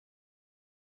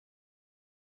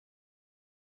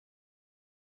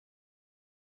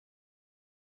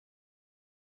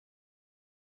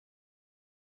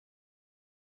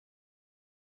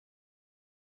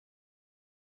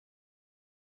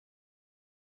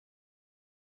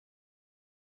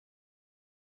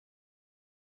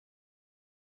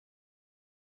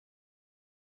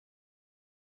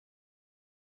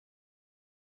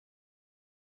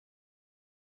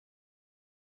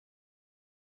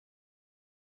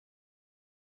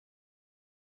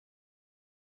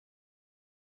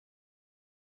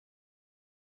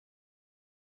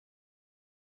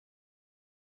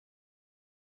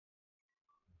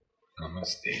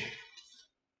Namaste.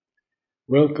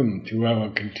 Welcome to our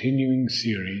continuing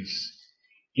series,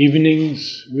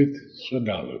 Evenings with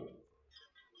Sraddhalu.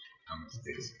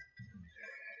 Namaste.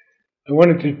 I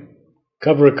wanted to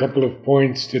cover a couple of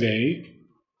points today.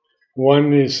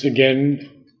 One is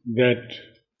again that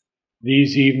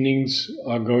these evenings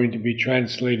are going to be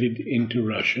translated into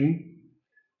Russian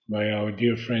by our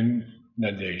dear friend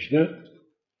Nadezhda,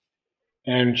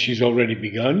 and she's already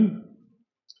begun.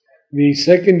 The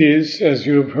second is, as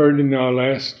you have heard in our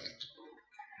last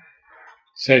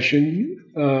session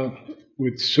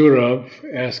with Surav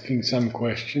asking some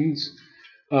questions,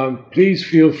 please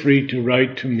feel free to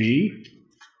write to me,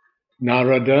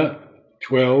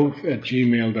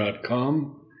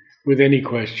 narada12@gmail.com, with any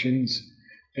questions,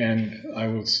 and I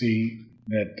will see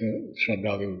that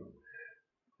Sraddhalu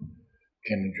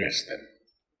can address them.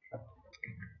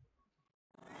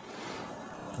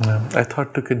 I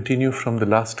thought to continue from the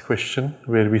last question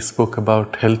where we spoke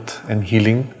about health and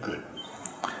healing. Good.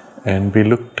 And we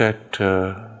looked at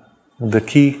the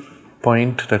key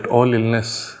point that all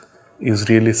illness is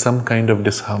really some kind of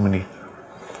disharmony.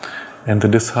 And the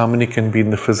disharmony can be in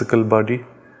the physical body,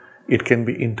 it can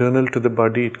be internal to the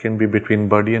body, it can be between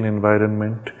body and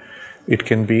environment, it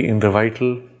can be in the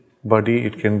vital body,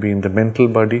 it can be in the mental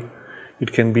body,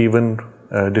 it can be even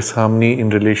disharmony in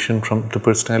relation from the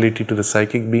personality to the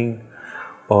psychic being,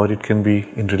 or it can be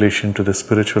in relation to the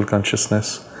spiritual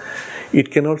consciousness.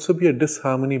 It can also be a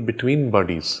disharmony between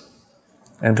bodies,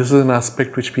 and this is an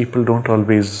aspect which people don't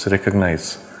always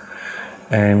recognize.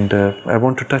 And I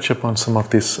want to touch upon some of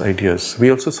these ideas. We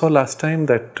also saw last time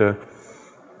that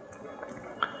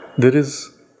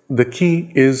the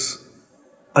key is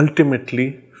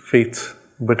ultimately faith,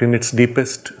 but in its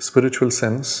deepest spiritual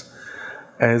sense,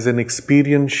 as an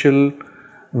experiential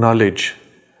knowledge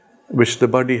which the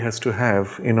body has to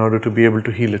have in order to be able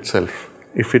to heal itself.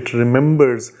 If it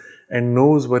remembers and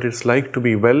knows what it's like to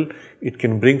be well, it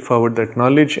can bring forward that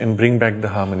knowledge and bring back the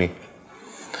harmony.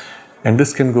 And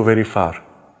this can go very far.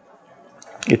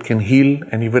 It can heal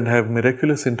and even have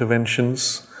miraculous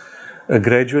interventions. A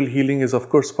gradual healing is of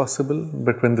course possible,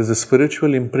 but when there's a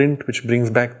spiritual imprint which brings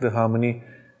back the harmony,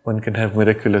 one can have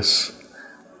miraculous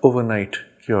overnight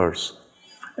cures.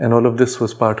 And all of this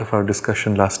was part of our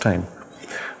discussion last time.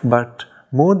 But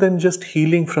more than just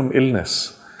healing from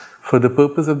illness, for the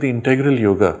purpose of the integral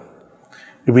yoga,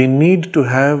 we need to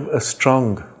have a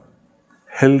strong,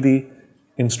 healthy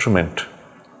instrument.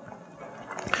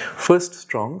 First,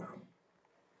 strong,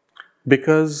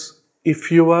 because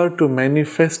if you are to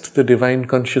manifest the divine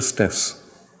consciousness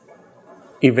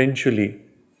eventually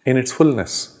in its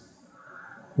fullness,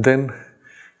 then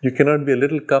you cannot be a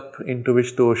little cup into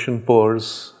which the ocean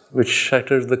pours, which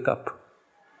shatters the cup.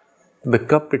 The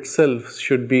cup itself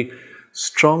should be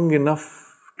strong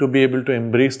enough to be able to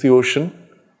embrace the ocean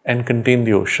and contain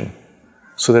the ocean,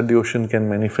 so that the ocean can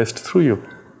manifest through you.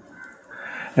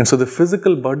 And so the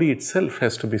physical body itself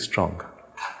has to be strong.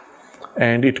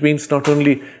 And it means not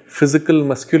only physical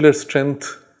muscular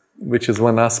strength, which is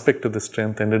one aspect of the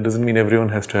strength, and it doesn't mean everyone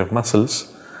has to have muscles,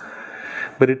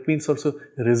 but it means also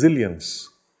resilience.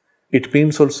 It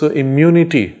means also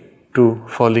immunity to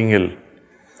falling ill.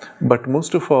 But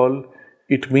most of all,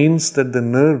 it means that the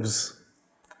nerves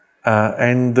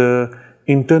and the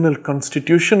internal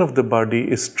constitution of the body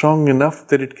is strong enough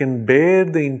that it can bear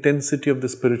the intensity of the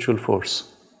spiritual force.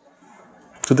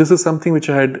 So this is something which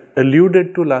I had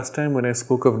alluded to last time when I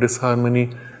spoke of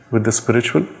disharmony with the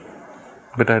spiritual,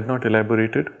 but I had not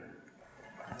elaborated.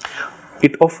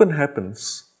 It often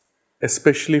happens,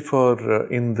 especially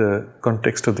in the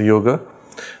context of the yoga,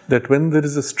 that when there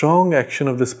is a strong action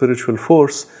of the spiritual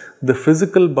force, the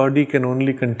physical body can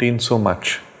only contain so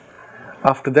much.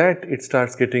 After that, it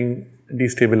starts getting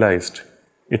destabilized.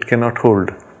 It cannot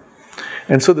hold.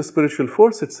 And so the spiritual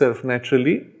force itself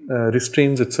naturally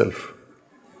restrains itself.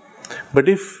 But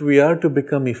if we are to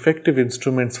become effective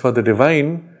instruments for the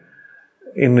divine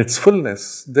in its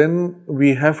fullness, then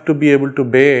we have to be able to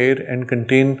bear and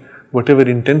contain whatever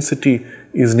intensity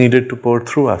is needed to pour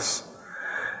through us.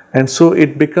 And so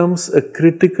it becomes a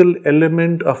critical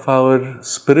element of our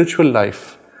spiritual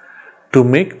life to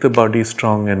make the body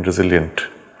strong and resilient.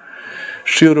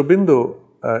 Sri Aurobindo,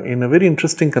 in a very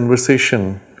interesting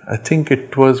conversation, I think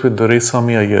it was with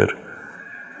Doraiswami Iyer,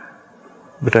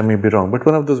 but I may be wrong, but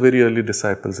one of those very early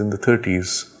disciples in the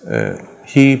 30s,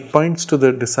 he points to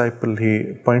the disciple,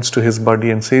 he points to his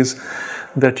body and says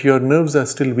that your nerves are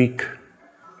still weak.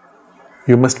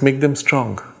 You must make them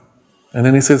strong. And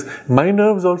then he says, my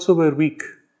nerves also were weak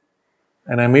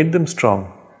and I made them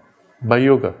strong by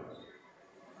yoga.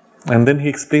 And then he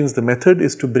explains the method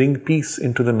is to bring peace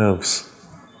into the nerves.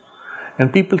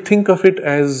 And people think of it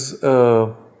as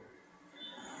more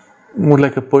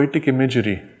like a poetic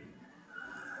imagery.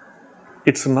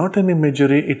 It's not an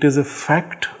imagery, it is a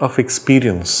fact of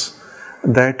experience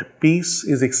that peace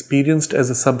is experienced as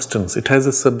a substance. It has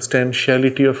a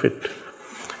substantiality of it.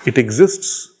 It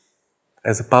exists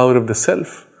as a power of the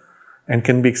self and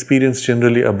can be experienced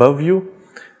generally above you,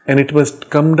 and it must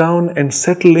come down and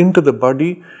settle into the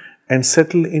body and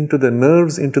settle into the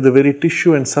nerves, into the very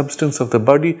tissue and substance of the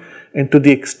body, and to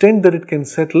the extent that it can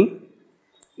settle,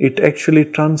 it actually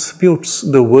transmutes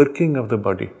the working of the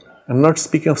body. I'm not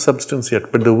speaking of substance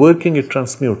yet, but the working it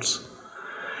transmutes.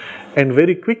 And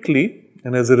very quickly,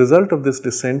 and as a result of this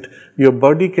descent, your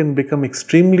body can become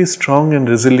extremely strong and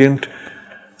resilient,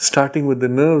 starting with the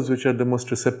nerves, which are the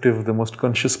most receptive, the most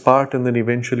conscious part, and then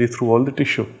eventually through all the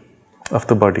tissue of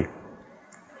the body.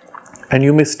 And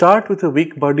you may start with a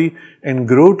weak body and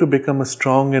grow to become a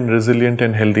strong and resilient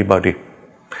and healthy body.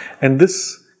 And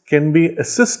this can be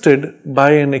assisted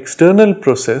by an external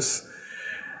process,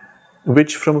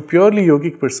 which from a purely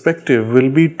yogic perspective will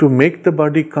be to make the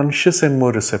body conscious and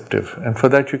more receptive. And for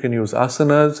that you can use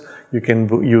asanas, you can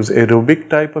use aerobic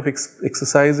type of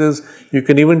exercises, you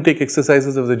can even take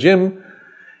exercises of the gym.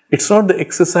 It's not the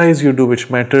exercise you do which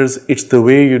matters, it's the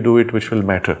way you do it which will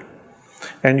matter.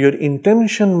 And your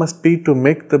intention must be to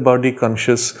make the body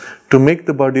conscious, to make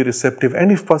the body receptive,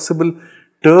 and if possible,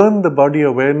 turn the body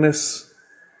awareness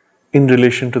in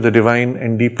relation to the divine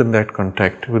and deepen that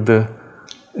contact with the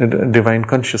divine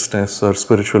consciousness or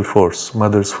spiritual force,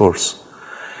 mother's force.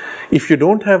 If you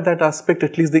don't have that aspect,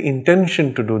 at least the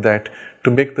intention to do that, to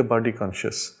make the body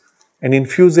conscious, and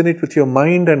infuse in it with your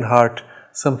mind and heart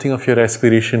something of your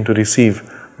aspiration to receive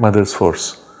mother's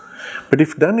force. But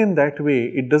if done in that way,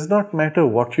 it does not matter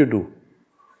what you do,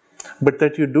 but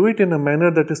that you do it in a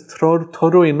manner that is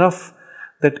thorough enough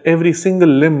that every single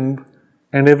limb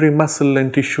and every muscle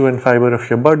and tissue and fiber of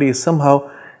your body is somehow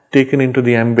taken into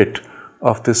the ambit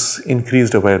of this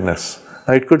increased awareness.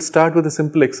 Now, it could start with a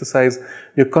simple exercise.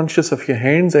 You're conscious of your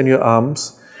hands and your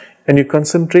arms, and you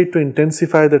concentrate to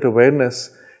intensify that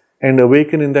awareness and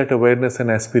awaken in that awareness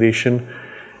and aspiration,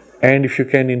 and if you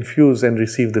can, infuse and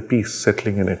receive the peace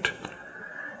settling in it.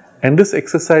 And this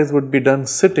exercise would be done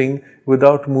sitting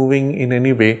without moving in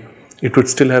any way. It would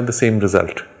still have the same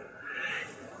result.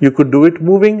 You could do it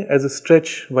moving as a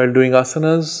stretch while doing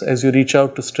asanas, as you reach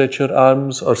out to stretch your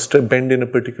arms or bend in a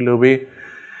particular way.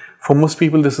 For most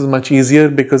people this is much easier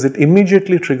because it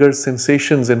immediately triggers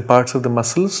sensations in parts of the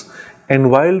muscles,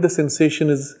 and while the sensation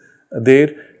is there,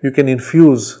 you can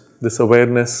infuse this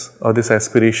awareness or this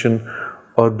aspiration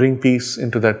or bring peace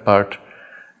into that part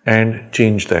and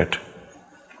change that.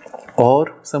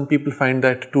 Or some people find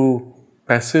that too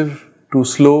passive, too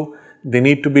slow. They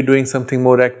need to be doing something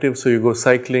more active, so you go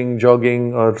cycling,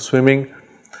 jogging or swimming.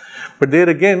 But there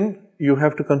again, you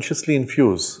have to consciously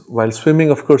infuse. While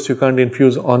swimming, of course, you can't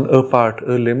infuse on a part,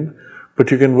 a limb, but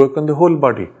you can work on the whole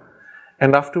body.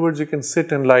 And afterwards you can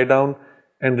sit and lie down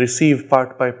and receive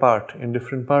part by part in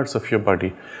different parts of your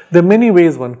body. There are many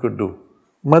ways one could do.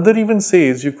 Mother even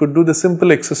says you could do the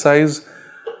simple exercise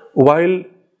while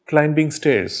climbing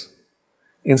stairs.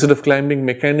 Instead of climbing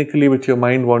mechanically with your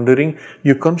mind wandering,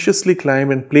 you consciously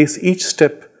climb and place each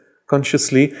step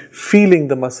consciously, feeling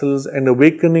the muscles and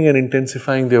awakening and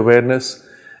intensifying the awareness,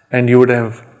 and you would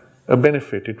have a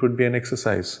benefit. It would be an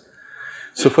exercise.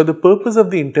 So for the purpose of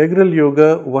the integral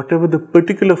yoga, whatever the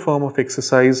particular form of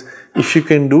exercise, if you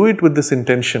can do it with this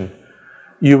intention,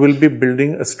 you will be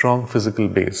building a strong physical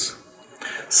base.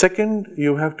 Second,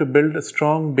 you have to build a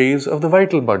strong base of the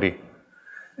vital body.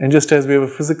 And just as we have a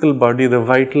physical body, the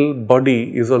vital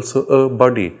body is also a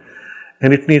body.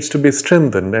 And it needs to be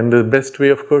strengthened. And the best way,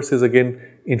 of course, is again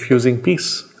infusing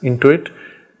peace into it.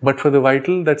 But for the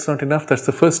vital, that's not enough. That's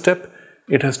the first step.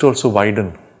 It has to also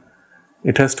widen.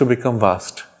 It has to become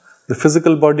vast. The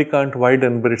physical body can't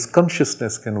widen, but its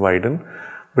consciousness can widen.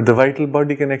 But the vital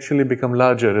body can actually become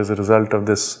larger as a result of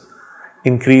this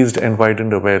increased and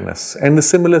widened awareness. And the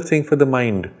similar thing for the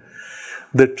mind.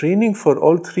 The training for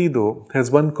all three, though,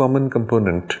 has one common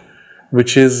component,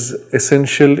 which is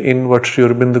essential in what Sri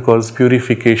Aurobindo calls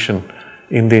purification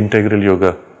in the integral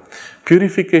yoga.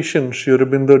 Purification, Sri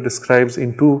Aurobindo describes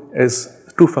as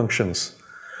two functions.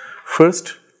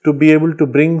 First, to be able to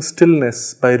bring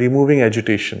stillness by removing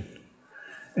agitation.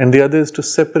 And the other is to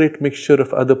separate mixture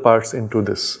of other parts into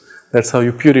this. That's how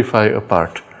you purify a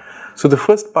part. So the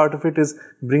first part of it is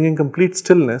bringing complete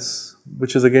stillness,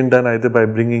 which is again done either by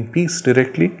bringing peace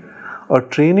directly or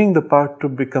training the part to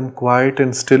become quiet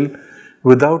and still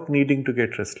without needing to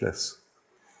get restless.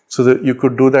 So that you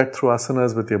could do that through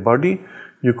asanas with your body.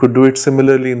 You could do it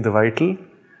similarly in the vital.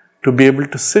 to be able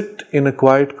to sit in a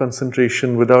quiet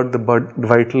concentration without the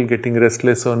vital getting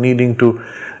restless or needing to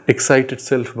excite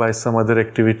itself by some other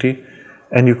activity,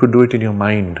 and you could do it in your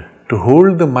mind. To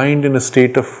hold the mind in a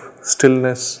state of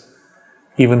stillness,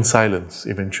 even silence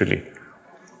eventually.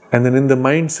 And then in the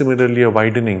mind similarly a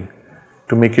widening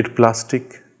to make it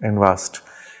plastic and vast.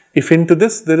 If into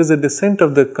this there is a descent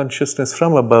of the consciousness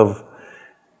from above,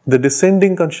 the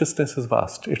descending consciousness is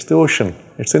vast. It's the ocean.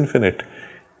 It's infinite.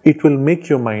 It will make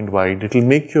your mind wide. It will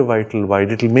make your vital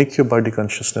wide. It will make your body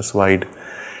consciousness wide.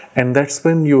 And that's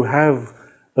when you have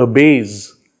a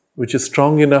base which is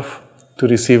strong enough to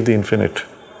receive the infinite.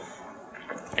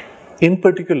 In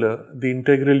particular, the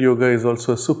integral yoga is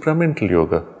also a supramental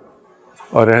yoga,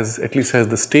 or at least has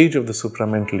the stage of the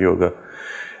supramental yoga.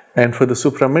 And for the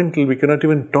supramental, we cannot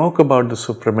even talk about the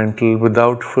supramental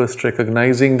without first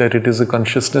recognizing that it is a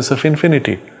consciousness of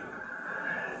infinity.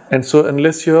 And so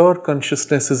unless your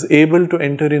consciousness is able to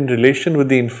enter in relation with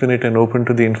the infinite and open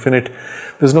to the infinite,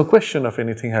 there's no question of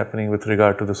anything happening with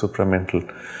regard to the supramental.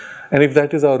 And if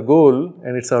that is our goal,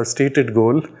 and it's our stated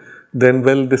goal, then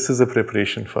well, this is a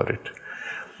preparation for it.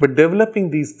 But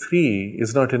developing these three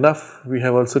is not enough. We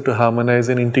have also to harmonize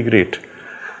and integrate.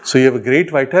 So you have a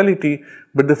great vitality,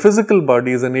 but the physical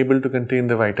body is unable to contain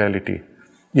the vitality.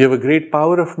 You have a great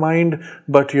power of mind,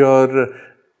 but your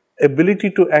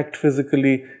ability to act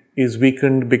physically is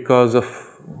weakened because of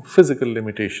physical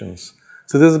limitations.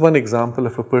 So this is one example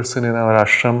of a person in our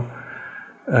ashram,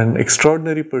 an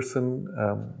extraordinary person.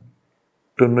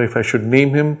 Don't know if I should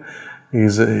name him. He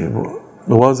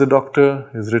was a doctor,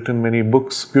 he's written many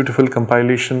books, beautiful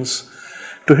compilations.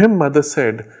 To him, Mother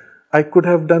said, I could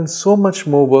have done so much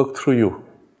more work through you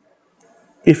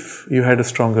if you had a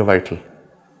stronger vital.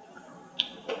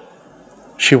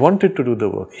 She wanted to do the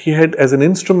work. He had, as an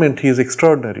instrument, he is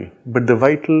extraordinary, but the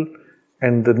vital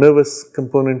and the nervous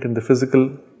component in the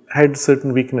physical had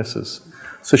certain weaknesses.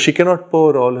 So she cannot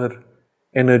pour all her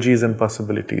energies and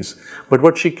possibilities. But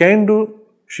what she can do,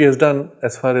 she has done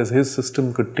as far as his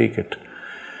system could take it.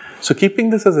 So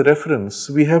keeping this as a reference,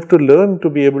 we have to learn to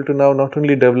be able to now not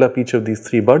only develop each of these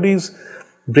three bodies,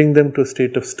 bring them to a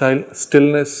state of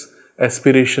stillness,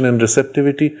 aspiration and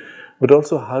receptivity, but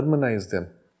also harmonize them.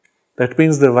 That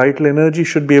means the vital energy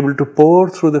should be able to pour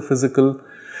through the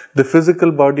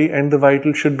physical body, and the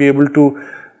vital should be able to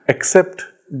accept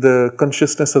the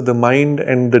consciousness of the mind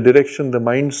and the direction the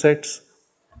mind sets.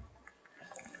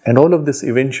 And all of this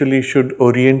eventually should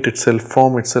orient itself,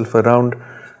 form itself around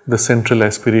the central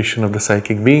aspiration of the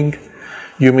psychic being.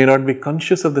 You may not be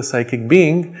conscious of the psychic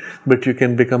being, but you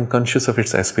can become conscious of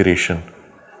its aspiration.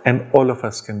 And all of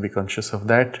us can be conscious of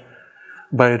that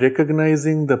by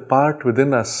recognizing the part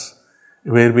within us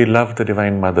where we love the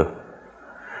Divine Mother.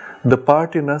 The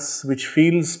part in us which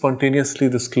feels spontaneously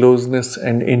this closeness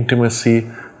and intimacy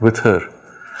with her.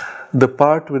 The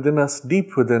part within us,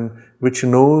 deep within, which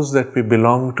knows that we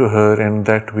belong to her and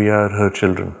that we are her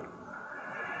children.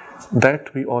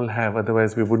 That we all have,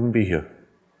 otherwise we wouldn't be here.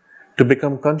 To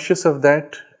become conscious of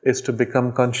that is to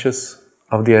become conscious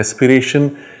of the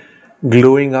aspiration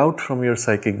glowing out from your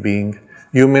psychic being.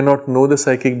 You may not know the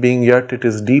psychic being yet, it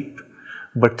is deep,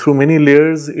 but through many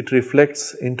layers it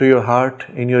reflects into your heart,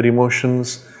 in your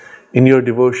emotions, in your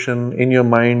devotion, in your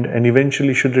mind, and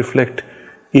eventually should reflect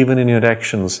even in your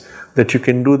actions, that you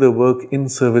can do the work in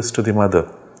service to the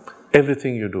Mother.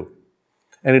 Everything you do.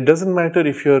 And it doesn't matter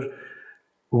if you're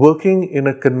working in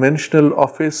a conventional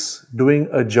office, doing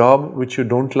a job which you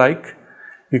don't like,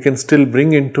 you can still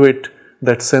bring into it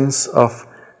that sense of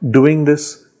doing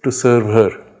this to serve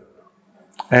her.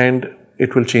 And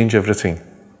it will change everything.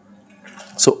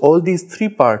 So all these three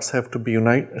parts have to be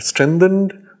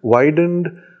strengthened,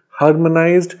 widened,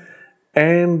 harmonized,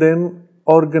 and then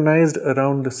organized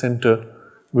around the center,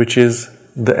 which is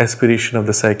the aspiration of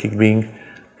the psychic being,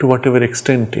 to whatever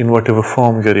extent, in whatever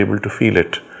form you are able to feel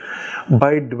it.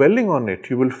 By dwelling on it,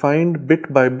 you will find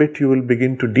bit by bit you will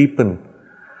begin to deepen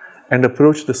and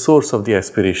approach the source of the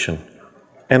aspiration.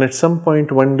 And at some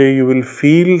point one day you will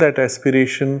feel that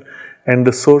aspiration and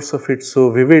the source of it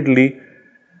so vividly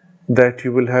that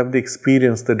you will have the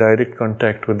experience, the direct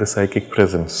contact with the psychic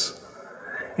presence.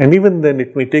 And even then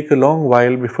it may take a long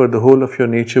while before the whole of your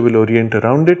nature will orient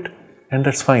around it, and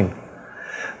that's fine.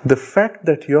 The fact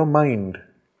that your mind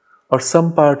or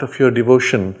some part of your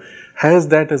devotion has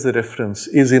that as a reference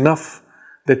is enough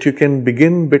that you can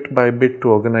begin bit by bit to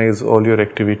organize all your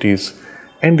activities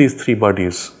and these three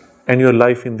bodies and your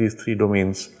life in these three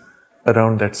domains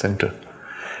around that center.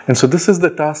 And so this is the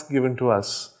task given to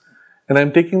us. And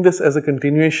I'm taking this as a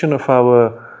continuation of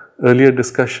our earlier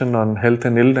discussion on health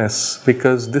and illness,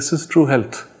 because this is true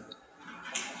health.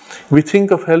 We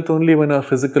think of health only when our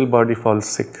physical body falls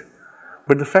sick.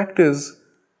 But the fact is,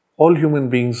 all human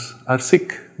beings are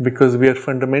sick because we are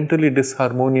fundamentally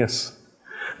disharmonious.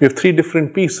 We have three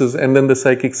different pieces and then the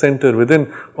psychic center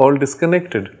within, all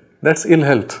disconnected. That's ill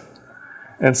health.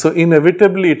 And so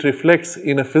inevitably it reflects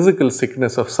in a physical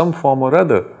sickness of some form or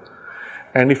other.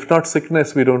 And if not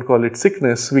sickness, we don't call it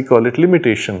sickness, we call it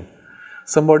limitation.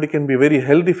 Somebody can be very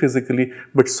healthy physically,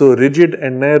 but so rigid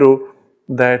and narrow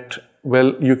that,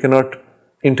 well, you cannot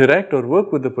interact or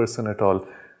work with the person at all.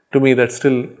 To me, that's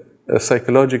still a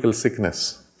psychological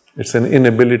sickness. It's an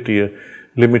inability, a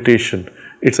limitation.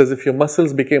 It's as if your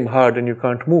muscles became hard and you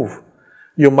can't move.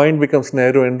 Your mind becomes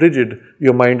narrow and rigid.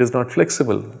 Your mind is not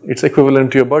flexible. It's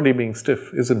equivalent to your body being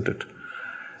stiff, isn't it?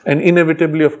 And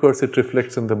inevitably, of course, it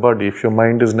reflects in the body. If your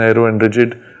mind is narrow and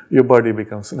rigid, your body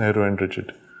becomes narrow and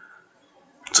rigid.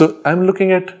 So I'm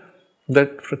looking at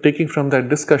that, taking from that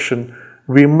discussion,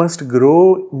 we must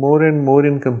grow more and more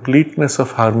in completeness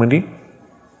of harmony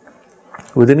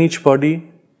within each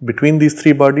body, between these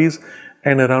three bodies,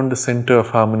 and around the center of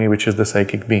harmony, which is the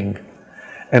psychic being.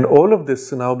 And all of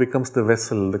this now becomes the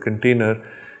vessel, the container,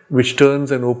 which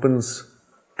turns and opens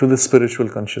to the spiritual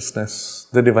consciousness,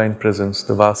 the divine presence,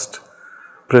 the vast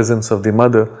presence of the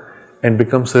mother, and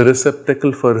becomes a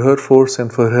receptacle for her force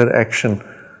and for her action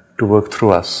to work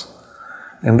through us.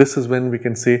 And this is when we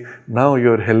can say, now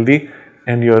you're healthy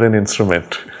and you're an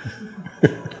instrument.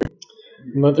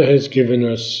 Mother has given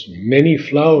us many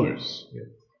flowers.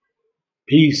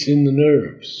 Peace in the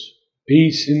nerves,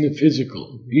 peace in the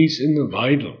physical, peace in the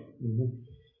vital,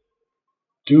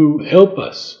 to help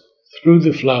us through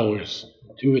the flowers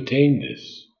to attain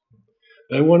this.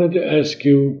 I wanted to ask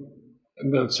you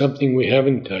about something we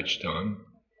haven't touched on,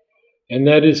 and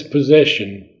that is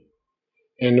possession,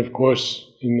 and of course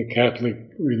in the Catholic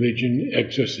religion,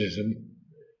 exorcism.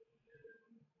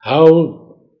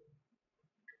 How,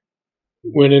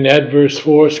 when an adverse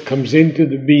force comes into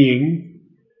the being,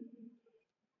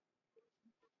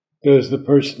 does the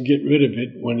person get rid of it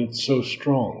when it's so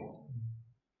strong?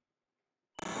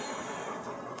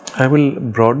 I will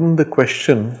broaden the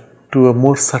question to a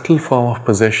more subtle form of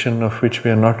possession of which we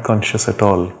are not conscious at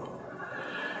all.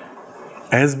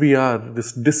 As we are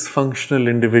this dysfunctional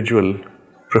individual,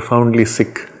 profoundly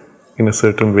sick in a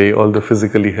certain way, although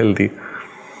physically healthy,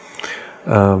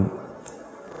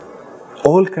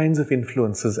 all kinds of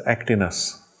influences act in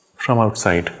us from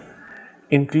outside,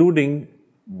 including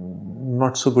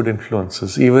not so good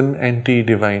influences, even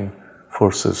anti-divine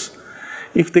forces.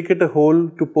 If they get a hole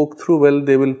to poke through, well,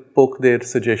 they will poke their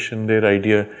suggestion, their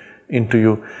idea into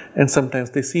you, and sometimes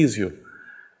they seize you.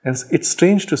 And it's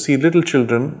strange to see little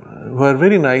children who are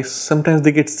very nice, sometimes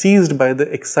they get seized by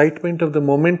the excitement of the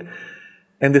moment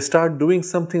and they start doing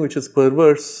something which is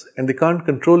perverse and they can't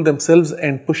control themselves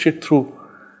and push it through,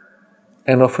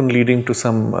 and often leading to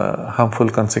some harmful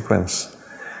consequence.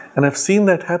 And I've seen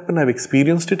that happen, I've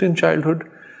experienced it in childhood.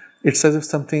 It's as if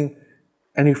something,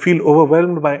 and you feel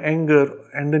overwhelmed by anger,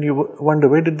 and then you wonder,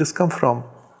 where did this come from?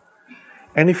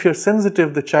 And if you're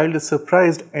sensitive, the child is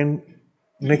surprised and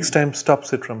next time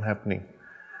stops it from happening.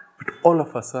 But all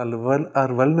of us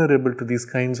are vulnerable to these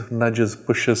kinds of nudges,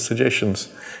 pushes,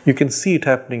 suggestions. You can see it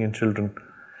happening in children.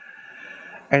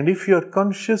 And if you're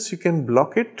conscious, you can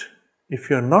block it. If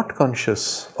you're not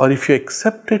conscious, or if you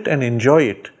accept it and enjoy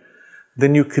it,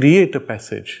 then you create a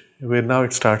passage where now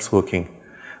it starts working.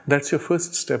 That's your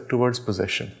first step towards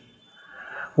possession.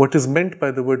 What is meant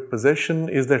by the word possession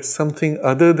is that something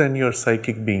other than your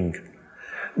psychic being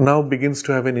now begins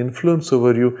to have an influence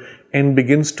over you and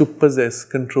begins to possess,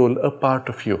 control a part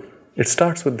of you. It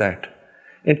starts with that.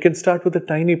 It can start with a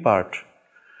tiny part.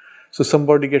 So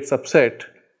somebody gets upset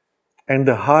and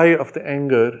the high of the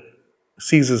anger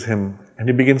seizes him and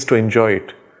he begins to enjoy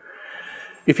it.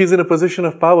 If he's in a position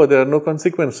of power, there are no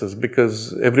consequences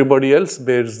because everybody else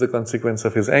bears the consequence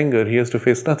of his anger. He has to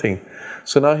face nothing.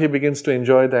 So now he begins to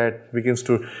enjoy that, begins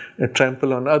to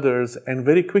trample on others, and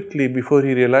very quickly, before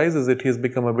he realizes it, he has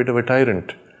become a bit of a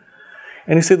tyrant.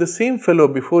 And you say the same fellow,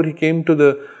 before he came to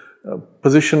the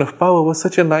position of power, was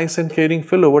such a nice and caring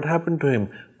fellow. What happened to him?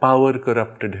 Power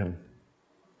corrupted him.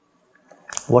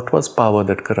 What was power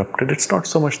that corrupted? It's not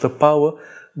so much the power,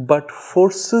 but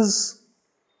forces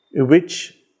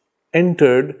which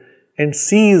entered and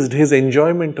seized his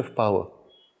enjoyment of power.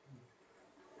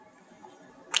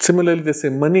 Similarly, they say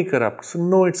money corrupts.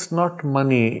 No, it's not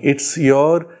money. It's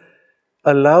your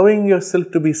allowing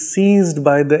yourself to be seized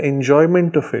by the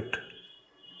enjoyment of it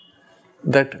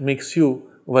that makes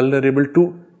you vulnerable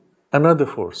to another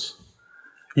force.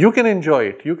 You can enjoy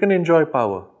it. You can enjoy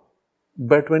power.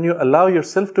 But when you allow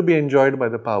yourself to be enjoyed by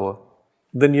the power,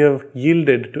 then you have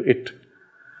yielded to it.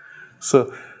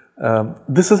 So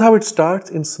this is how it starts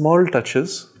in small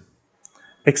touches,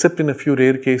 except in a few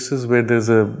rare cases where there's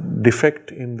a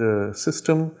defect in the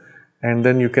system, and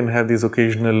then you can have these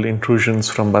occasional intrusions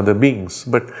from other beings.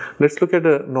 But let's look at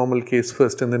a normal case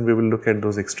first, and then we will look at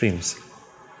those extremes.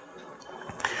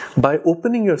 By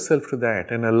opening yourself to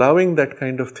that and allowing that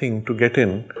kind of thing to get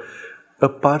in, a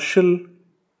partial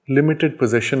limited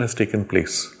possession has taken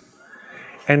place.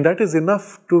 And that is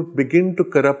enough to begin to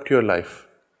corrupt your life.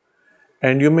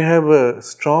 And you may have a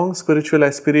strong spiritual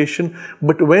aspiration,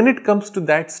 but when it comes to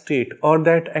that state or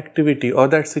that activity or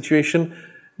that situation,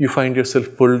 you find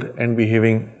yourself pulled and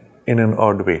behaving in an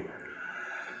odd way.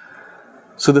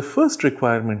 So the first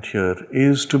requirement here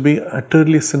is to be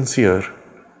utterly sincere,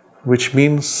 which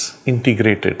means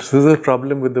integrated. So there's a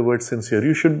problem with the word sincere.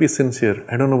 You should be sincere.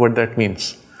 I don't know what that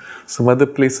means. Some other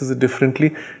places it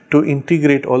differently. To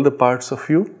integrate all the parts of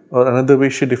you, or another way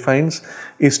she defines,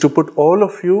 is to put all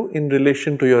of you in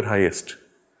relation to your highest.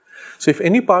 So if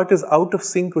any part is out of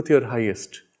sync with your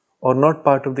highest, or not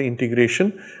part of the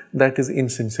integration, that is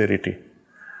insincerity.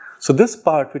 So this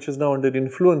part which is now under the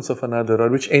influence of another, or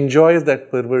which enjoys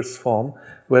that perverse form,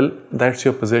 well, that's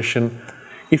your possession.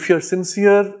 If you're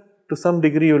sincere, to some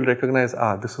degree you will recognize,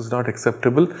 this is not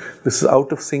acceptable, this is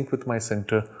out of sync with my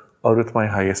center or with my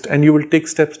highest. And you will take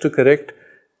steps to correct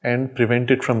and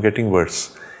prevent it from getting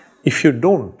worse. If you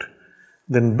don't,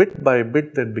 then bit by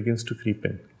bit that begins to creep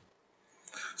in.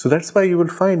 So that's why you will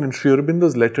find in Sri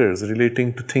Aurobindo's letters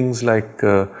relating to things like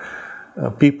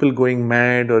people going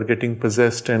mad or getting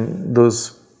possessed and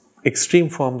those extreme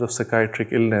forms of psychiatric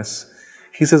illness,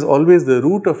 he says always the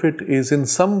root of it is in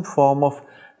some form of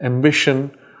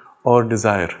ambition or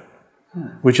desire,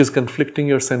 which is conflicting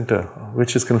your center,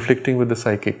 which is conflicting with the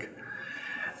psychic.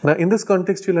 Now in this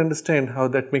context you'll understand how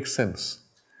that makes sense.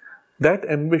 That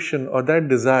ambition or that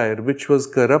desire which was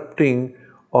corrupting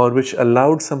or which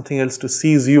allowed something else to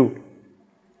seize you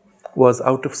was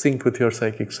out of sync with your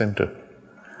psychic center.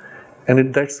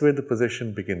 And that's where the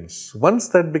possession begins. Once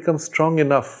that becomes strong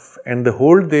enough and the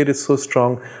hold there is so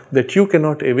strong that you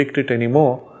cannot evict it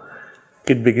anymore,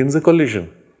 it begins a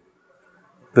collision.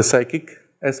 The psychic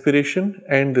aspiration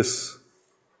and this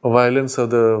violence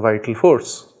of the vital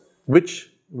force,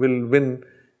 which will win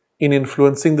in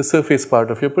influencing the surface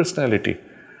part of your personality.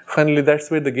 Finally,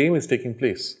 that's where the game is taking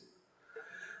place.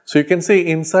 So you can say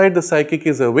inside the psychic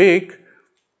is awake,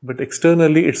 but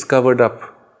externally it's covered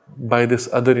up by this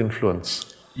other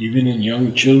influence. Even in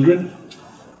young children?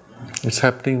 It's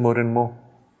happening more and more.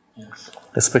 Yes.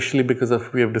 Especially because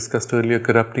of, we have discussed earlier,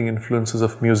 corrupting influences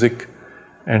of music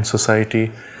and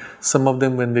society. Some of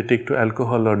them when they take to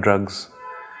alcohol or drugs.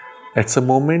 It's a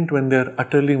moment when they are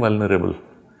utterly vulnerable.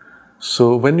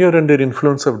 So when you're under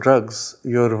influence of drugs,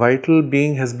 your vital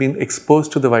being has been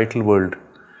exposed to the vital world.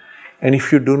 And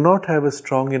if you do not have a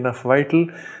strong enough vital,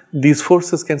 these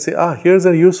forces can say, here's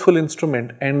a useful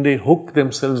instrument, and they hook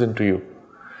themselves into you.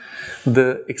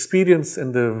 The experience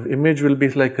and the image will be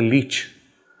like a leech.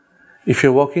 If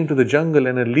you're walking to the jungle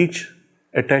and a leech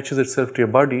attaches itself to your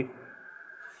body,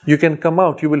 you can come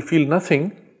out, you will feel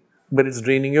nothing, but it's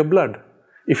draining your blood.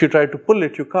 If you try to pull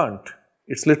it, you can't.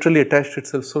 It's literally attached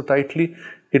itself so tightly,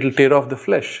 it'll tear off the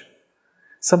flesh.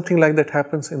 Something like that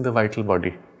happens in the vital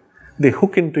body. They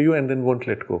hook into you and then won't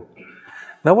let go.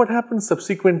 Now what happens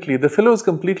subsequently, the fellow is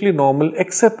completely normal,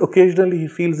 except occasionally he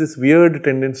feels these weird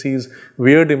tendencies,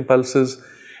 weird impulses,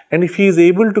 and if he is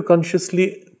able to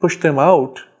consciously push them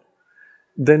out,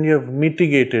 then you have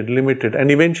mitigated, limited,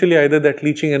 and eventually either that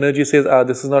leeching energy says,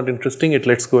 this is not interesting, it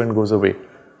lets go and goes away.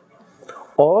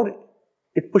 Or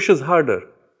it pushes harder,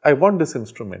 I want this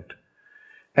instrument.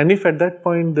 And if at that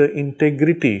point the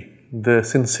integrity, the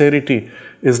sincerity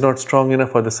is not strong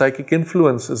enough, or the psychic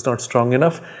influence is not strong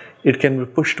enough, it can be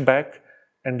pushed back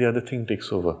and the other thing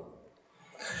takes over.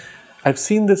 I've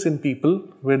seen this in people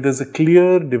where there's a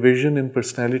clear division in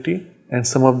personality, and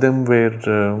some of them were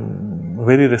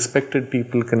very respected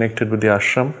people connected with the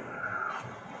ashram.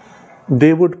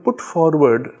 They would put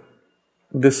forward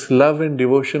this love and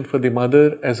devotion for the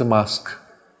mother as a mask.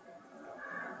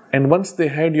 And once they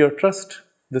had your trust,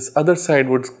 this other side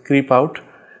would creep out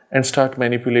and start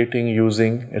manipulating,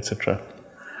 using, etc.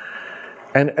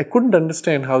 And I couldn't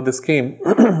understand how this came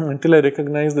until I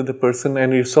recognized that the person,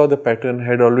 and you saw the pattern,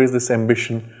 had always this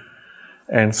ambition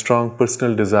and strong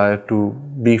personal desire to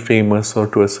be famous or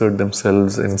to assert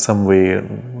themselves in some way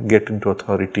and get into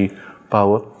authority,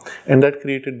 power. And that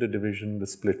created the division, the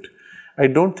split. I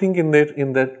don't think in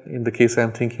the case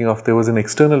I'm thinking of, there was an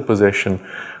external possession,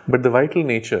 but the vital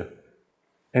nature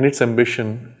and its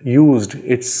ambition used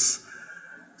its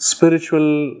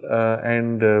spiritual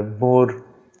and more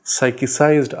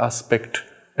psychicized aspect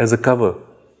as a cover,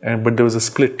 but there was a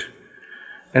split.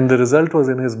 And the result was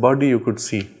in his body you could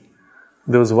see.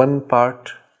 There was one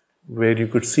part where you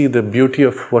could see the beauty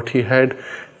of what he had,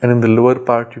 and in the lower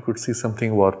part you could see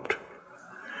something warped.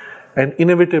 And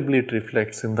inevitably it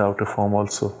reflects in the outer form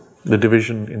also, the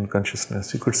division in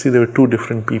consciousness. You could see there were two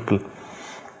different people.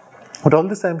 But all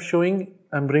this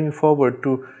I'm bringing forward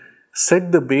to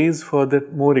set the base for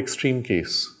that more extreme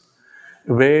case,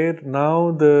 where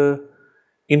now the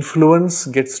influence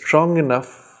gets strong enough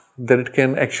that it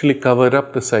can actually cover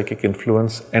up the psychic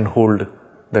influence and hold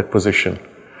that position.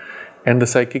 And the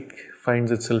psychic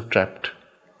finds itself trapped.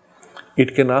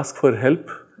 It can ask for help,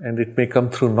 and it may come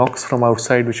through knocks from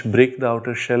outside which break the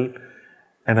outer shell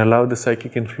and allow the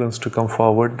psychic influence to come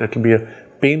forward. That will be a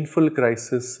painful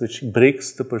crisis which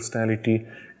breaks the personality,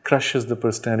 crushes the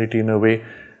personality in a way,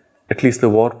 at least the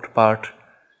warped part,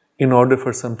 in order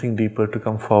for something deeper to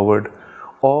come forward.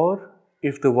 Or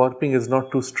if the warping is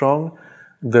not too strong,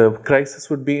 the crisis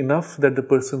would be enough that the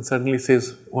person suddenly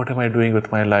says, what am I doing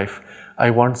with my life? I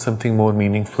want something more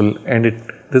meaningful. And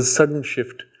there's a sudden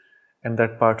shift, and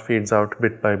that part fades out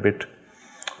bit by bit.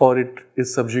 Or it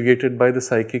is subjugated by the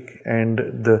psychic, and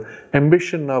the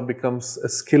ambition now becomes a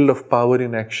skill of power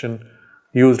in action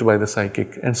used by the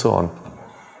psychic, and so on.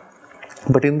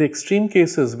 But in the extreme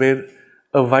cases where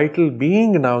a vital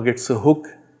being now gets a hook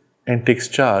and takes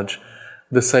charge,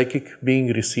 the psychic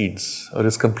being recedes or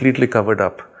is completely covered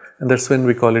up, and that's when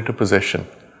we call it a possession.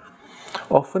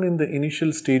 Often in the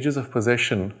initial stages of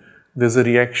possession, there's a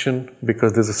reaction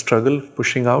because there's a struggle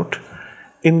pushing out.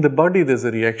 In the body, there's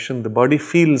a reaction. The body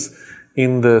feels,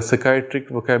 in the psychiatric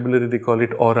vocabulary, they call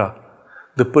it aura.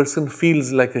 The person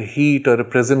feels like a heat or a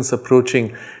presence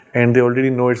approaching, and they already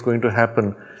know it's going to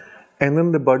happen. And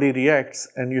then the body reacts,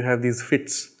 and you have these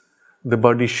fits. The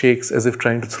body shakes as if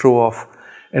trying to throw off.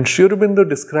 And Sri Aurobindo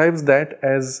describes that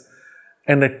as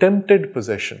an attempted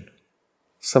possession.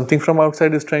 Something from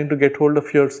outside is trying to get hold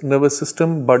of your nervous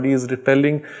system, body is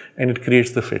repelling, and it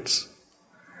creates the fits.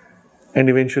 And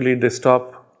eventually they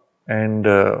stop, and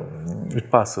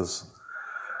it passes.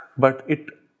 But it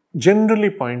generally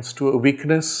points to a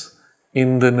weakness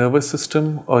in the nervous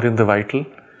system or in the vital,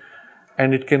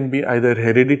 and it can be either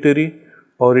hereditary,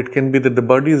 or it can be that the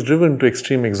body is driven to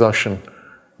extreme exhaustion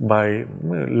by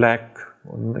lack,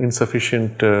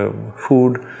 insufficient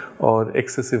food, or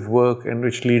excessive work, and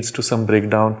which leads to some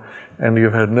breakdown, and you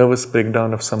have nervous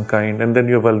breakdown of some kind, and then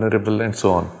you're vulnerable, and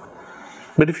so on.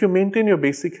 But if you maintain your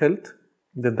basic health,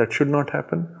 then that should not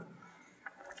happen.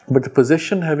 But the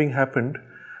possession having happened,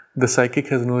 the psychic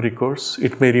has no recourse.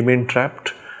 It may remain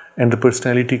trapped, and the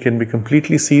personality can be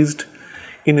completely seized.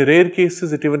 In rare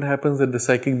cases, it even happens that the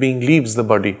psychic being leaves the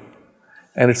body,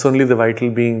 and it's only the vital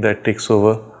being that takes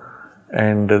over,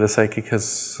 and the psychic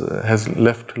has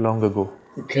left long ago.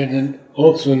 Can it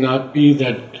also not be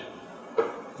that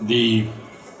the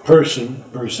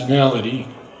personality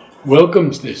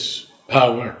welcomes this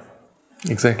power?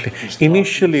 Exactly.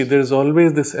 Initially, there's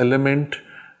always this element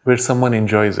where someone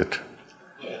enjoys it.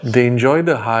 Yes. They enjoy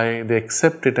the high, they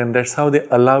accept it, and that's how they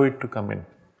allow it to come in.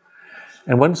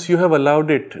 And once you have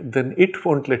allowed it, then it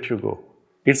won't let you go.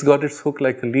 It's got its hook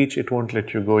like a leech, it won't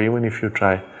let you go, even if you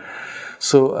try.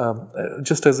 So,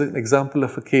 just as an example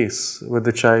of a case with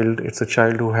the child, it's a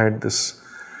child who had this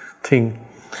thing.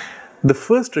 The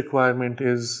first requirement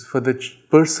is for the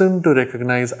person to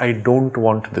recognize, I don't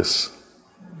want this.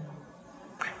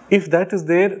 If that is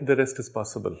there, the rest is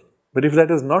possible. But if that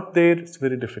is not there, it's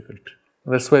very difficult.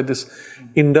 That's why this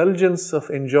indulgence of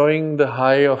enjoying the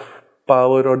high of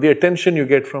power or the attention you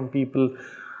get from people,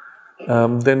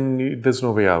 then there's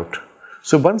no way out.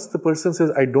 So once the person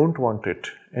says, I don't want it,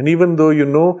 and even though you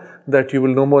know that you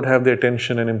will no more have the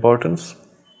attention and importance,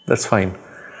 that's fine.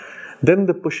 Then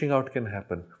the pushing out can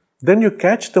happen. Then you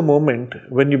catch the moment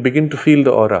when you begin to feel the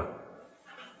aura.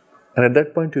 And at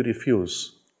that point you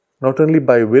refuse. Not only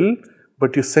by will,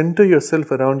 but you center yourself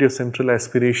around your central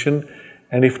aspiration,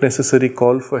 and if necessary,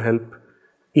 call for help,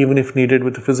 even if needed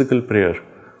with a physical prayer.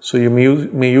 So you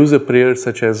may use a prayer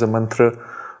such as a mantra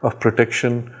of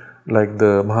protection, like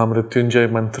the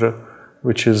Mahamrityunjay mantra,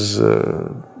 which is,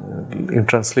 in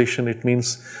translation, it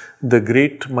means the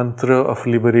great mantra of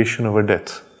liberation over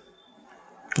death.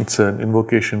 It's an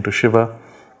invocation to Shiva.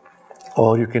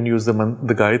 Or you can use the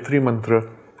Gayatri mantra.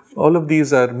 All of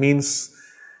these are means,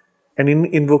 and in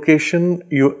invocation,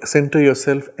 you center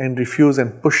yourself and refuse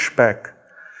and push back.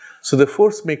 So the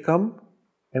force may come,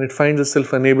 and it finds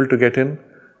itself unable to get in,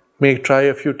 may try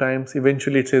a few times,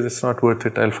 eventually it says it's not worth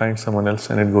it, I'll find someone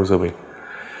else, and it goes away.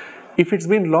 If it's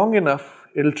been long enough,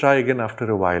 it'll try again after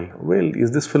a while. Well, is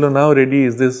this fellow now ready?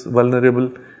 Is this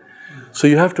vulnerable? So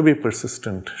you have to be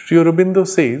persistent. Sri Aurobindo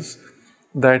says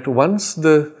that once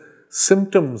the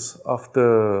symptoms of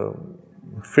the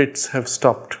fits have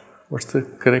stopped, what's the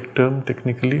correct term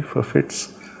technically for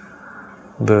fits?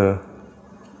 The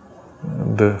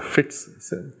fits,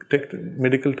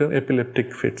 medical term,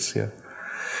 epileptic fits, yeah.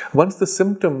 Once the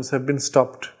symptoms have been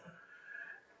stopped,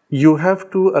 you have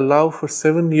to allow for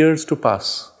 7 years to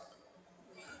pass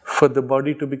for the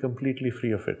body to be completely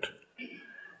free of it.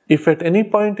 If at any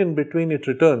point in between it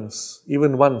returns,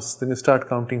 even once, then you start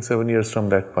counting 7 years from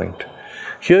that point.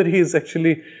 Here he is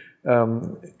actually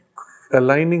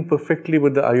aligning perfectly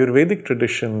with the Ayurvedic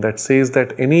tradition that says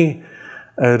that any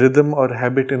rhythm or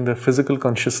habit in the physical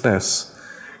consciousness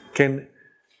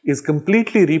is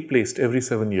completely replaced every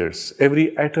 7 years.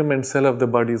 Every atom and cell of the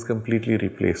body is completely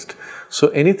replaced. So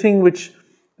anything which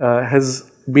has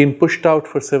been pushed out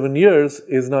for 7 years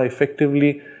is now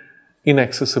effectively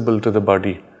inaccessible to the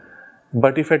body.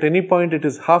 But if at any point it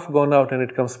is half gone out and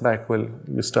it comes back, well,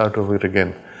 you start over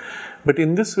again. But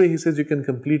in this way, he says you can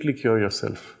completely cure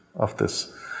yourself of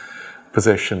this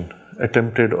possession,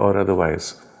 attempted or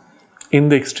otherwise. In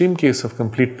the extreme case of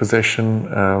complete possession,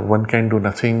 one can do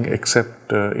nothing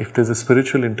except if there's a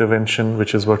spiritual intervention,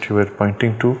 which is what you were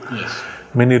pointing to. Yes.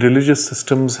 Many religious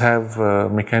systems have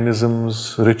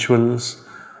mechanisms, rituals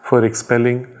for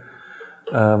expelling.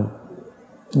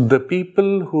 The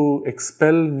people who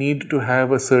expel need to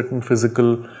have a certain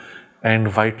physical and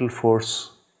vital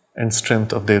force and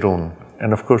strength of their own,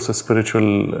 and of course a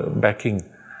spiritual backing.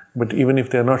 But even if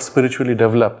they are not spiritually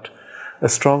developed, a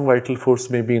strong vital force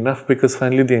may be enough, because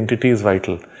finally the entity is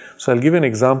vital. So I'll give you an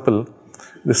example.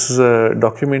 This is a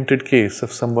documented case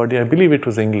of somebody, I believe it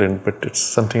was England, but it's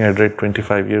something I'd read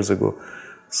 25 years ago,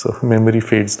 so memory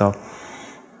fades now,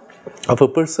 of a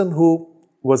person who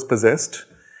was possessed.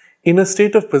 In a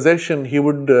state of possession, he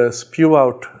would spew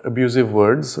out abusive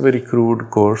words, very crude,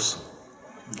 coarse,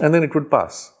 and then it would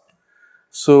pass.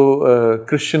 So a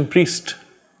Christian priest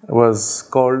was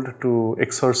called to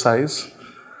exorcise.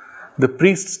 The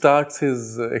priest starts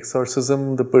his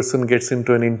exorcism, the person gets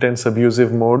into an intense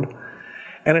abusive mode,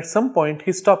 and at some point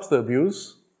he stops the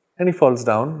abuse and he falls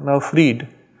down, now freed.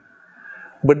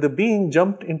 But the being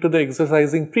jumped into the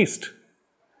exorcising priest,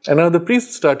 and now the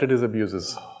priest started his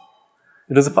abuses.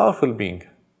 It was a powerful being.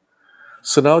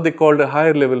 So now they called a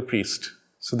higher level priest.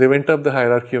 So they went up the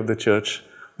hierarchy of the church.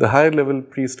 The higher level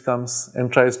priest comes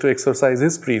and tries to exorcise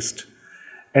his priest,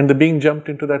 and the being jumped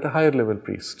into that higher level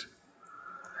priest.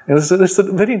 And it's a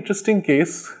very interesting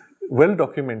case, well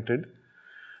documented,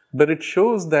 but it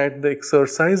shows that the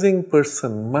exorcising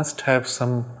person must have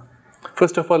some,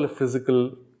 first of all, a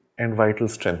physical and vital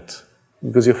strength,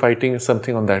 because you're fighting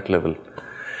something on that level,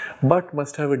 but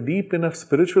must have a deep enough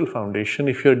spiritual foundation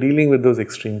if you're dealing with those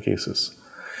extreme cases.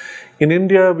 In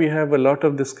India, we have a lot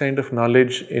of this kind of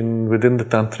knowledge within the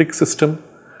tantric system.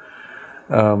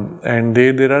 And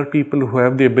there are people who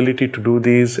have the ability to do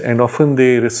these, and often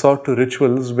they resort to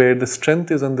rituals where the strength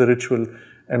is on the ritual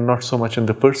and not so much in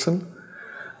the person.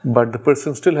 But the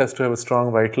person still has to have a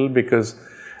strong vital, because,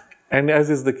 and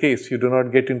as is the case, you do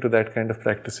not get into that kind of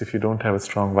practice if you don't have a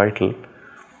strong vital.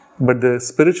 But the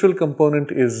spiritual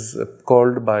component is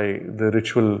called by the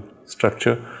ritual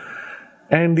structure,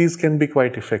 and these can be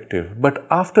quite effective. But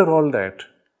after all that,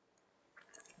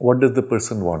 what does the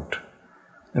person want?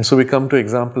 And so we come to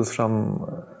examples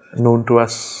from known to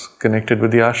us connected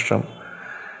with the ashram,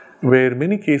 where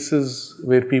many cases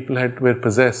where people were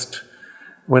possessed,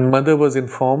 when mother was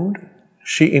informed,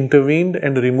 she intervened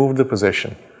and removed the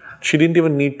possession. She didn't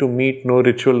even need to meet, no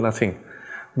ritual, nothing.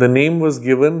 The name was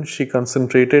given, she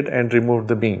concentrated and removed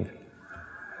the being.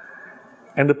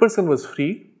 And the person was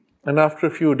free, and after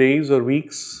a few days or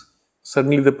weeks,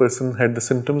 suddenly the person had the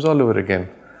symptoms all over again.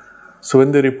 So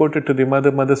when they reported to the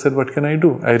mother, mother said, what can I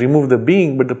do? I remove the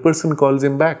being, but the person calls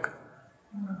him back,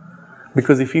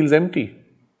 because he feels empty.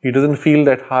 He doesn't feel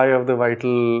that high of the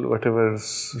vital, whatever's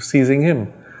seizing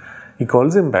him. He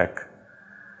calls him back.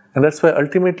 And that's why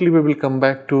ultimately we will come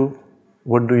back to,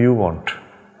 what do you want?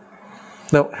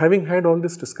 Now, having had all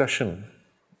this discussion,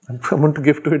 I want to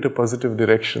give to it a positive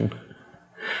direction.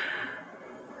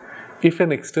 If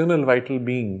an external vital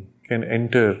being can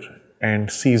enter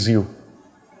and seize you,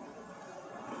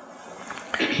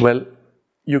 well,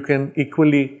 you can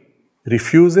equally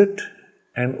refuse it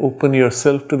and open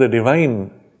yourself to the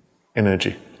divine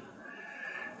energy.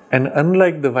 And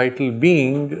unlike the vital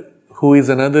being, who is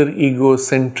another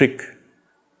egocentric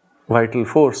vital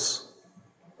force,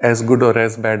 as good or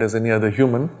as bad as any other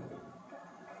human,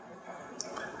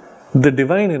 the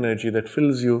divine energy that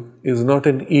fills you is not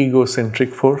an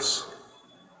egocentric force,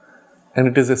 and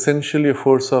it is essentially a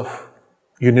force of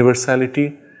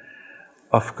universality,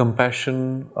 of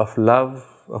compassion, of love,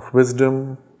 of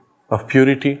wisdom, of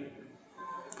purity,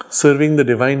 serving the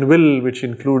divine will, which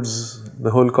includes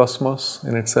the whole cosmos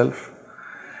in itself.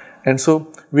 And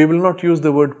so we will not use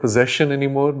the word possession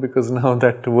anymore, because now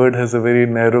that word has a very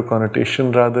narrow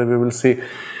connotation. Rather, we will say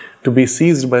to be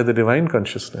seized by the divine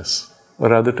consciousness, or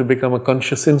rather to become a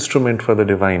conscious instrument for the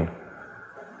divine.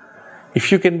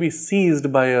 If you can be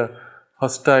seized by a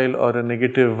hostile or a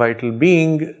negative vital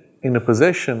being in a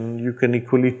possession, you can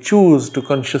equally choose to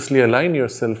consciously align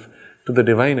yourself to the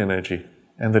divine energy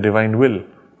and the divine will.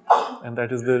 And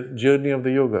that is the journey of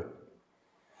the yoga.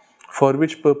 For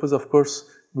which purpose, of course,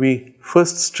 we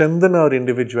first strengthen our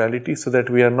individuality so that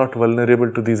we are not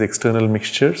vulnerable to these external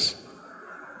mixtures.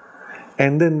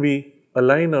 And then we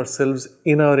align ourselves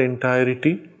in our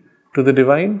entirety to the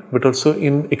divine, but also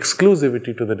in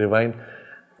exclusivity to the divine,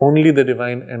 only the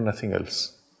divine and nothing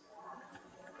else.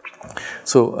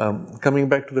 So, coming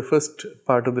back to the first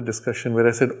part of the discussion where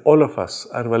I said all of us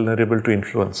are vulnerable to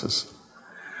influences.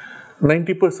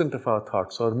 90% of our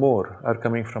thoughts or more are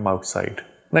coming from outside.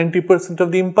 90%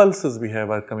 of the impulses we have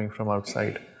are coming from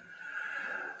outside.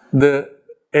 The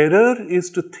error is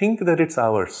to think that it's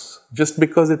ours. Just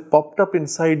because it popped up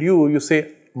inside you, you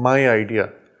say, my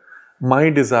idea, my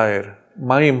desire,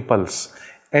 my impulse.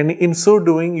 And in so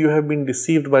doing, you have been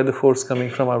deceived by the force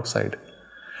coming from outside.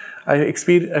 I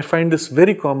find this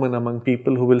very common among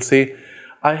people who will say,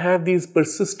 I have these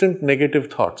persistent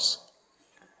negative thoughts.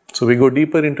 So we go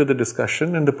deeper into the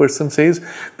discussion and the person says,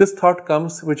 this thought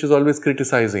comes which is always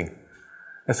criticizing.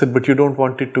 I said, but you don't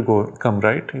want it to come,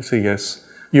 right? You say, yes.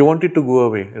 You want it to go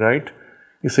away, right?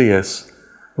 You say, yes.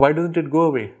 Why doesn't it go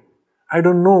away? I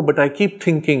don't know, but I keep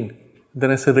thinking.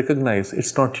 Then I say, recognize,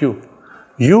 it's not you.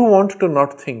 You want to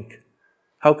not think.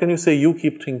 How can you say you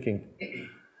keep thinking?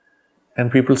 And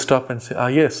people stop and say,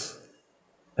 yes.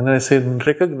 And then I say,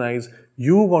 recognize,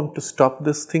 you want to stop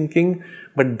this thinking,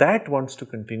 but that wants to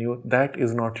continue. That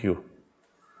is not you.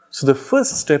 So the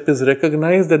first step is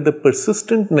recognize that the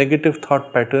persistent negative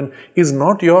thought pattern is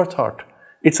not your thought.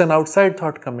 It's an outside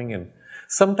thought coming in.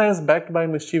 Sometimes backed by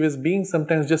mischievous beings,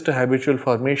 sometimes just a habitual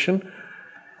formation,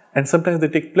 and sometimes they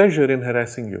take pleasure in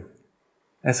harassing you.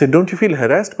 I say, don't you feel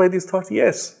harassed by these thoughts?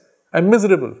 Yes, I'm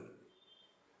miserable.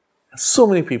 So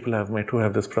many people I've met who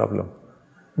have this problem.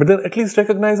 But then at least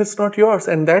recognize it's not yours,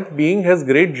 and that being has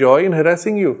great joy in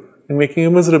harassing you, in making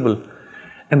you miserable.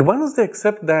 And once they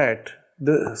accept that,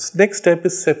 the next step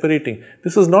is separating.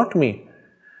 This is not me.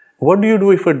 What do you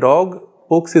do if a dog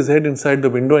pokes his head inside the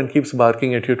window and keeps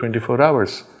barking at you 24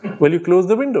 hours? Well, you close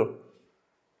the window.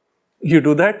 You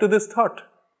do that to this thought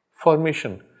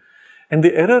formation. And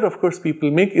the error, of course,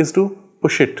 people make is to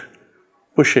push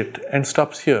it, and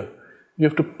stops here. You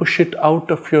have to push it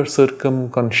out of your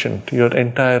circumconscient, your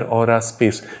entire aura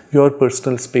space, your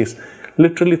personal space.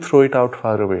 Literally throw it out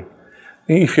far away.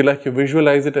 If you like, you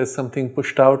visualize it as something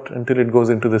pushed out until it goes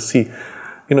into the sea.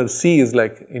 You know, the sea is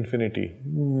like infinity.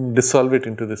 Dissolve it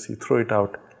into the sea, throw it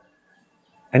out.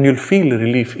 And you'll feel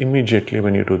relief immediately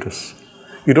when you do this.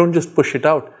 You don't just push it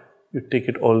out, you take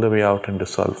it all the way out and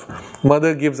dissolve.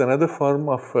 Mother gives another form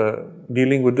of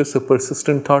dealing with this, a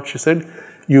persistent thought. She said,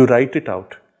 you write it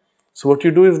out. So what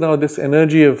you do is now this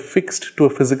energy you have fixed to a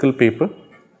physical paper,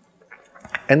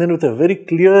 and then with a very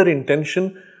clear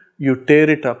intention, you tear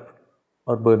it up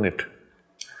or burn it.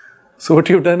 So what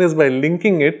you've done is by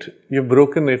linking it, you've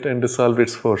broken it and dissolved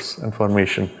its force and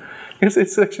formation.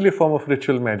 It's actually a form of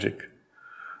ritual magic.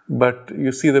 But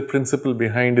you see the principle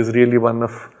behind is really one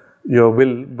of your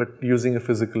will, but using a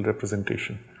physical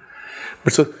representation.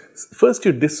 But so first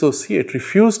you dissociate,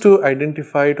 refuse to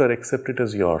identify it or accept it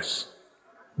as yours.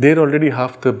 There already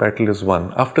half the battle is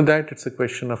won. After that, it's a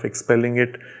question of expelling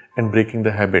it and breaking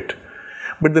the habit.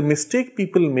 But the mistake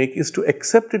people make is to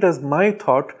accept it as my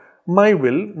thought, my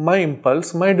will, my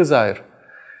impulse, my desire.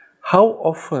 How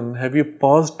often have you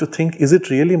paused to think, is it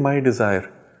really my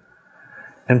desire?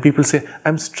 And people say,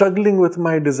 I'm struggling with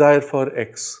my desire for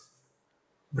X.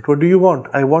 But what do you want?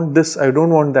 I want this, I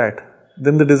don't want that.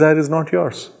 Then the desire is not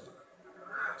yours.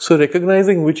 So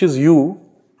recognizing which is you,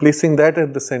 placing that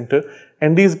at the center,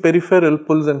 and these peripheral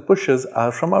pulls and pushes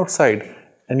are from outside.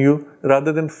 And you,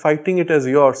 rather than fighting it as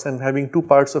yours and having two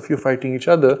parts of you fighting each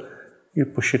other, you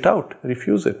push it out,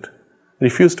 refuse it.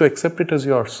 Refuse to accept it as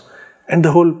yours. And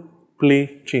the whole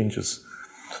play changes.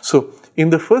 So,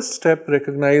 in the first step,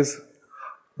 recognize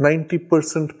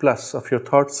 90% plus of your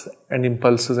thoughts and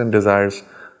impulses and desires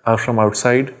are from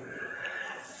outside.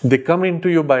 They come into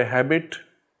you by habit.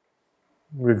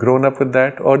 We've grown up with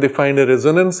that. Or they find a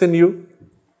resonance in you,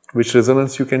 which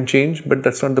resonance you can change, but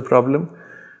that's not the problem.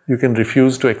 You can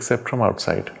refuse to accept from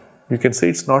outside. You can say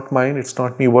it's not mine, it's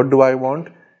not me, what do I want?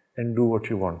 And do what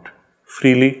you want,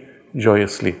 freely,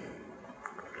 joyously.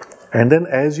 And then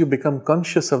as you become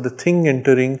conscious of the thing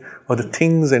entering or the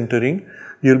things entering,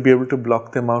 you'll be able to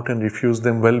block them out and refuse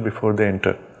them well before they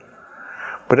enter.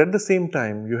 But at the same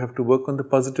time, you have to work on the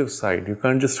positive side. You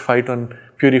can't just fight on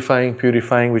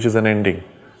purifying, which is an ending.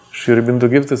 Sri Aurobindo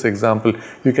gives this example.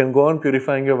 You can go on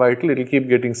purifying your vital, it will keep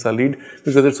getting sullied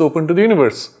because it's open to the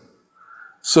universe.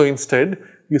 So instead,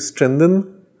 you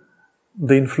strengthen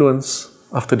the influence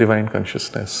of the divine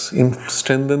consciousness,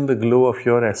 strengthen the glow of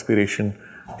your aspiration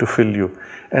to fill you.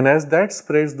 And as that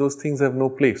spreads, those things have no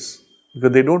place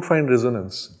because they don't find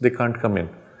resonance, they can't come in.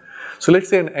 So let's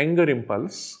say an anger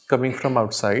impulse coming from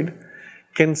outside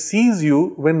can seize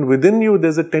you when within you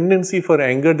there's a tendency for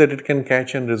anger that it can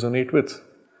catch and resonate with.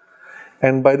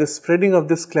 And by the spreading of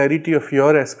this clarity of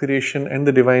your aspiration and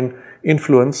the divine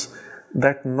influence,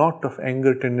 that knot of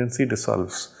anger tendency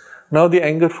dissolves. Now the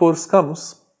anger force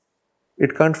comes,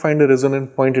 it can't find a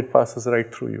resonant point, it passes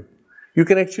right through you. You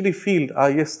can actually feel,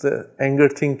 yes, the anger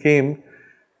thing came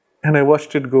and I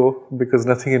watched it go because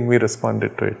nothing in me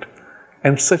responded to it.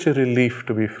 And such a relief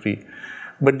to be free.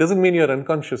 But doesn't mean you're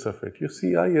unconscious of it. You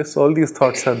see, yes, all these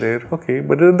thoughts are there, okay,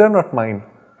 but they're not mine.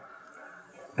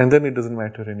 And then it doesn't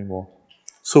matter anymore.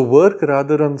 So work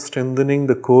rather on strengthening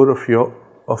the core of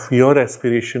your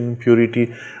aspiration,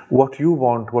 purity, what you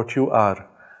want, what you are.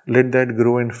 Let that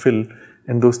grow and fill,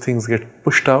 and those things get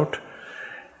pushed out.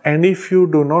 And if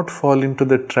you do not fall into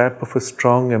the trap of a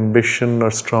strong ambition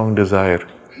or strong desire,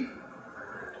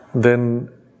 then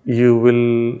you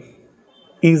will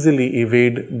easily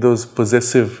evade those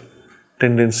possessive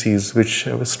tendencies which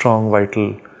have a strong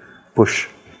vital push.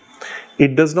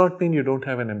 It does not mean you don't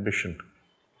have an ambition.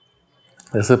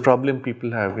 There's a problem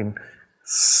people have in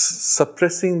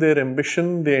suppressing their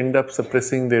ambition, they end up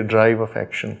suppressing their drive of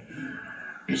action.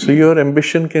 So your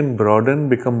ambition can broaden,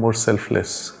 become more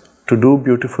selfless, to do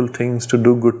beautiful things, to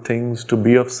do good things, to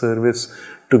be of service,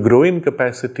 to grow in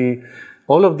capacity.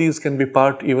 All of these can be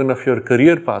part even of your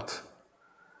career path.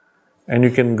 And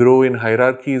you can grow in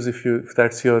hierarchies if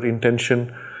that's your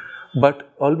intention.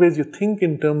 But always you think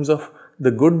in terms of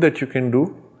the good that you can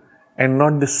do and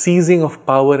not the seizing of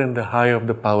power and the high of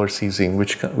the power seizing,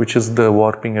 which is the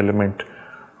warping element,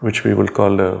 which we will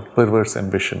call a perverse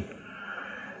ambition.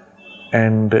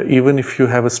 And even if you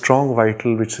have a strong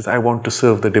vital which says, I want to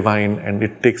serve the divine, and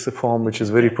it takes a form which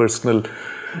is very personal,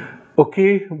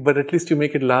 okay, but at least you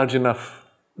make it large enough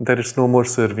that it's no more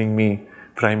serving me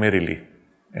primarily.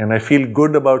 And I feel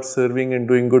good about serving and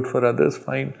doing good for others,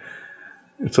 fine.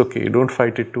 It's okay, don't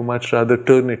fight it too much, rather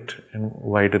turn it and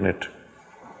widen it.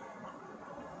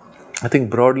 I think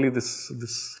broadly this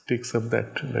takes up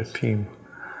that theme.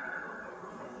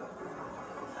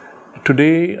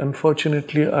 Today,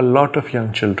 unfortunately, a lot of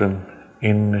young children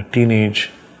in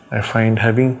teenage, I find,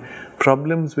 having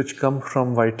problems which come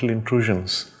from vital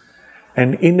intrusions.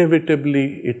 And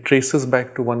inevitably, it traces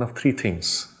back to one of three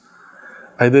things.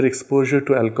 Either exposure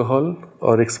to alcohol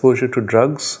or exposure to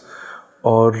drugs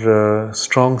or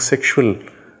strong sexual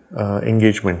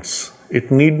engagements. It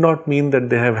need not mean that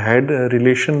they have had a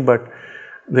relation, but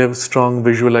they have strong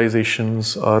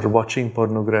visualizations or watching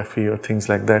pornography or things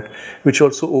like that, which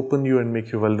also open you and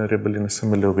make you vulnerable in a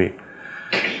similar way.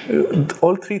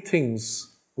 All three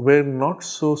things were not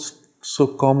so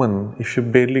common if you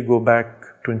barely go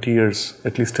back 20 years,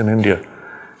 at least in India.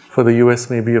 For the US,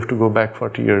 maybe you have to go back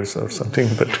 40 years or something,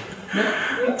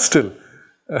 but still,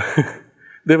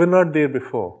 they were not there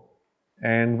before.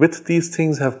 And with these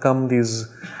things have come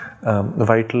these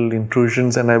vital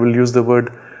intrusions, and I will use the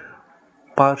word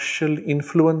partial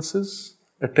influences,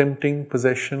 attempting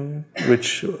possession,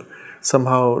 which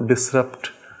somehow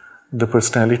disrupt the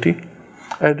personality.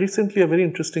 I had recently a very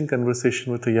interesting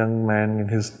conversation with a young man in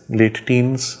his late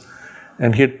teens,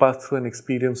 and he had passed through an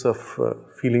experience of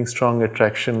feeling strong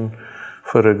attraction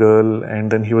for a girl,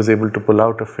 and then he was able to pull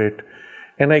out of it.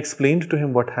 And I explained to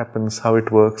him what happens, how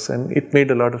it works, and it made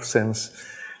a lot of sense.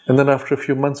 And then after a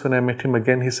few months when I met him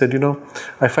again, he said,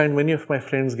 I find many of my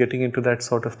friends getting into that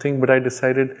sort of thing, but I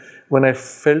decided when I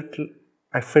felt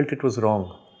it was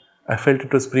wrong. I felt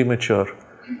it was premature.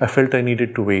 I felt I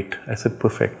needed to wait. I said,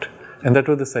 perfect. And that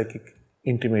was the psychic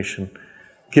intimation,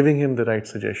 giving him the right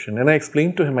suggestion. And I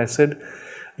explained to him, I said,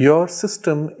 your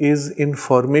system is in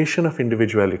formation of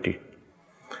individuality.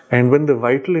 And when the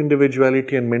vital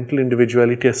individuality and mental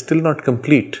individuality are still not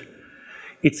complete,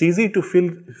 it's easy to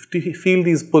feel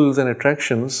these pulls and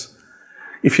attractions.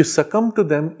 If you succumb to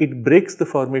them, it breaks the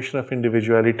formation of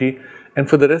individuality, and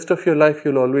for the rest of your life,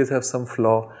 you'll always have some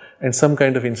flaw and some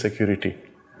kind of insecurity.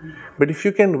 But if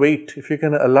you can wait, if you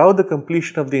can allow the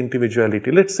completion of the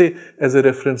individuality, let's say as a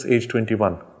reference age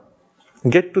 21,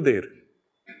 get to there.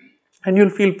 And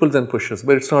you'll feel pulls and pushes,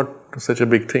 but it's not such a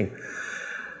big thing.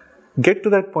 Get to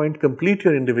that point, complete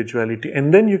your individuality,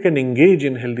 and then you can engage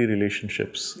in healthy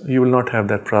relationships. You will not have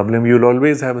that problem. You will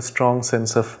always have a strong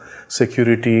sense of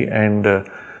security and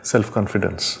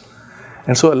self-confidence.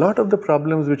 And so a lot of the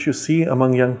problems which you see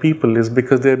among young people is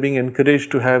because they are being encouraged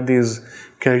to have these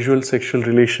casual sexual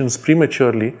relations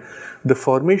prematurely. The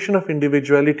formation of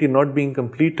individuality not being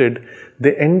completed,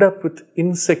 they end up with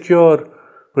insecure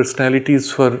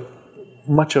personalities for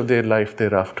much of their life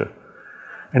thereafter.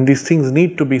 And these things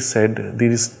need to be said,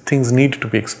 these things need to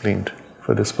be explained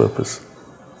for this purpose.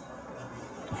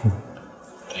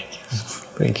 Thank you.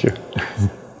 Thank you.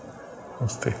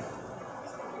 Namaste.